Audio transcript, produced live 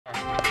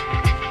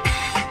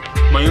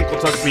My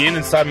uncle tucks me in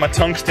inside my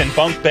tungsten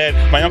bunk bed.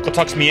 My uncle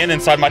tucks me in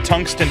inside my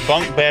tungsten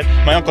bunk bed.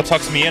 My uncle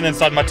tucks me in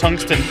inside my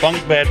tungsten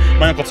bunk bed.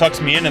 My uncle tucks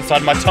me in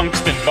inside my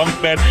tungsten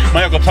bunk bed.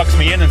 My uncle tucks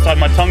me in inside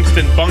my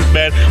tungsten bunk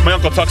bed. My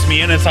uncle tucks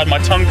me in inside my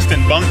tungsten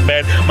bunk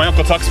bed. My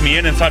uncle tucks me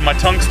in inside my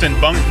tungsten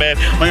bunk bed.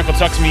 My uncle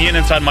tucks me in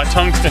inside my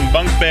tungsten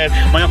bunk bed.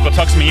 My uncle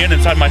tucks me in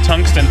inside my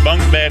tungsten bunk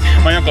bed.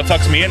 My uncle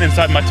tucks me in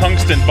inside my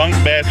tungsten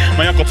bunk bed.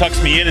 My uncle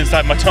tucks me in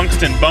inside my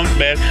tungsten bunk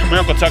bed. My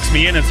uncle tucks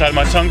me in inside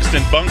my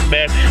tungsten bunk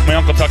bed. My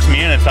uncle tucks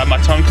me in inside my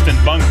tungsten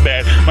bunk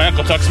bed. My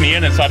uncle tucks me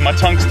in inside my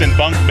tungsten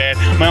bunk bed.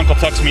 My uncle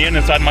tucks me in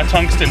inside my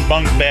tungsten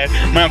bunk bed.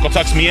 My uncle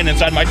tucks me in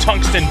inside my tungsten bunk bed. My uncle tucks me in inside my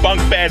tungsten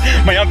bunk bed.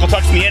 My uncle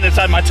tucks me in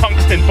inside my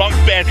tungsten bunk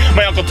bed.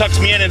 My uncle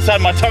tucks me in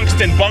inside my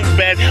tungsten bunk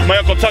bed. My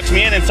uncle tucks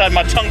me in inside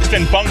my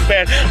tungsten bunk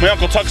bed. My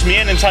uncle tucks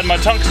me in inside my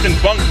tungsten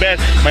bunk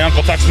bed. My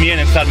uncle tucks me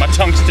in inside my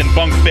tungsten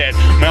bunk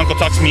bed. My uncle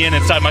tucks me in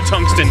inside my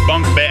tungsten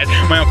bunk bed.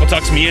 My uncle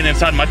tucks me in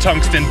inside my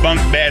tungsten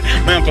bunk bed.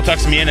 My uncle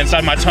tucks me in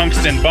inside my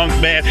tungsten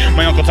bunk bed.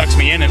 My uncle tucks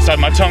me in inside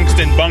my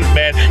tungsten bunk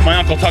bed.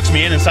 My uncle tucks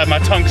me in inside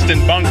my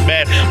tungsten bunk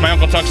bed. My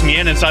uncle tucks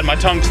me in inside my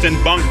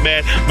tungsten bunk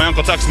bed. My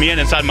uncle tucks me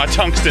in inside my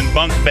tungsten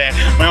bunk bed. My uncle tucks me in inside my tungsten bunk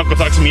bed. My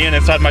uncle tucks me in inside my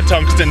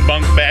tungsten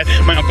bunk bed.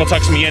 My uncle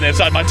tucks me in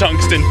inside my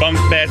tungsten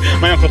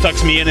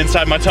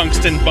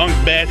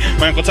bunk bed.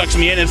 My uncle tucks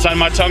me in inside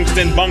my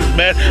tungsten bunk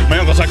bed. My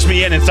uncle tucks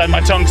me in inside my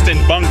tungsten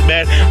bunk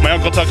bed. My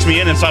uncle tucks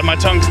me in inside my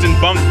tungsten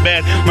bunk bed.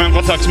 My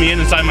uncle tucks me in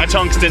inside my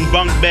tungsten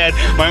bunk bed.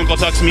 My uncle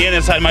tucks me in inside my tungsten bunk bed. My uncle tucks me in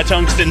inside my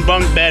tungsten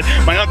bunk bed.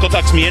 My uncle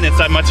tucks me in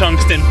inside my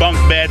tungsten bunk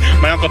bed.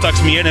 My uncle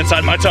tucks me in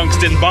inside my tungsten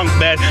bunk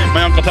bed.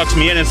 My uncle tucks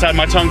me in inside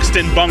my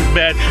tungsten bunk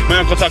bed. My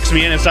uncle tucks me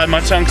in inside my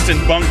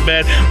tungsten bunk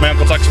bed. My uncle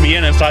tucks me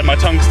in inside my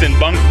tungsten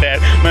bunk.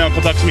 My uncle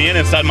tucks me in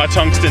inside my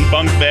tungsten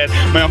bunk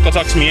bed. My uncle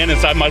tucks me in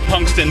inside my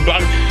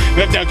tungsten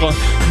bunk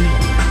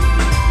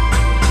bed.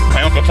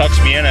 My uncle tucks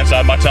me in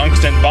inside my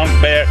tungsten bunk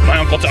bed. My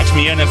uncle tucks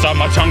me in inside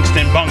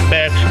my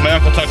tungsten bunk bed.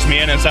 My uncle tucks me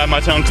in inside my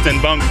tungsten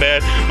bunk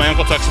bed. My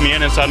uncle tucks me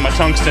in inside my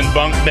tungsten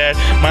bunk bed.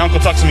 My uncle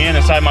tucks me in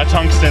inside my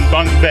tungsten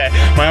bunk bed.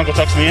 My uncle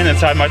tucks me in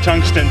inside my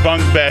tungsten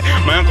bunk bed.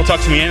 My uncle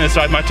tucks me in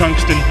inside my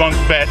tungsten bunk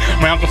bed.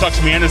 My uncle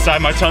tucks me in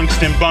inside my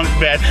tungsten bunk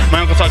bed. My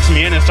uncle tucks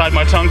me in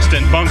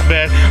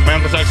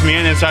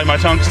inside my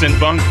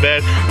tungsten bunk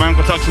bed. My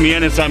uncle tucks me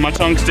in inside my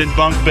tungsten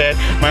bunk bed.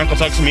 My uncle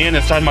tucks me in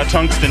inside my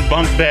tungsten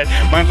bunk bed.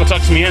 My uncle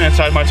tucks me in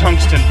inside my tungsten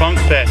bunk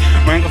bed.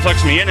 My uncle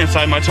tucks me in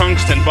inside my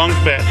tungsten bunk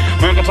bed.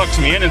 My uncle tucks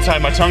me in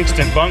inside my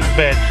tungsten bunk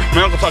bed.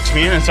 My uncle tucks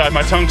me in inside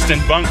my tungsten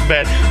bunk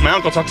bed. My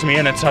uncle tucks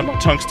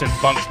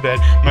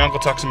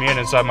me in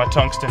inside my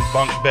tungsten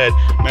bunk bed.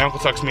 My uncle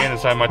tucks me in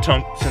inside my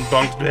tungsten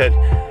bunk bed.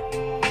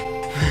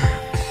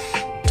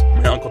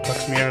 My uncle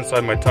tucks me in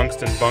inside my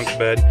tungsten bunk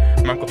bed.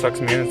 My uncle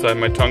tucks me in inside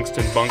my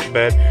tungsten bunk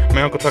bed.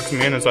 My uncle tucks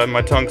me in inside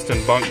my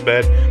tungsten bunk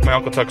bed. My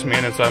uncle tucks me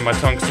in inside my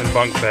tungsten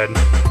bunk bed.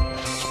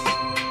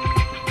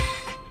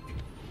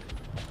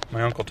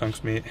 My uncle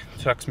tucks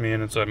me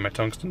in inside my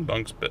tungsten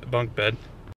bunk bed.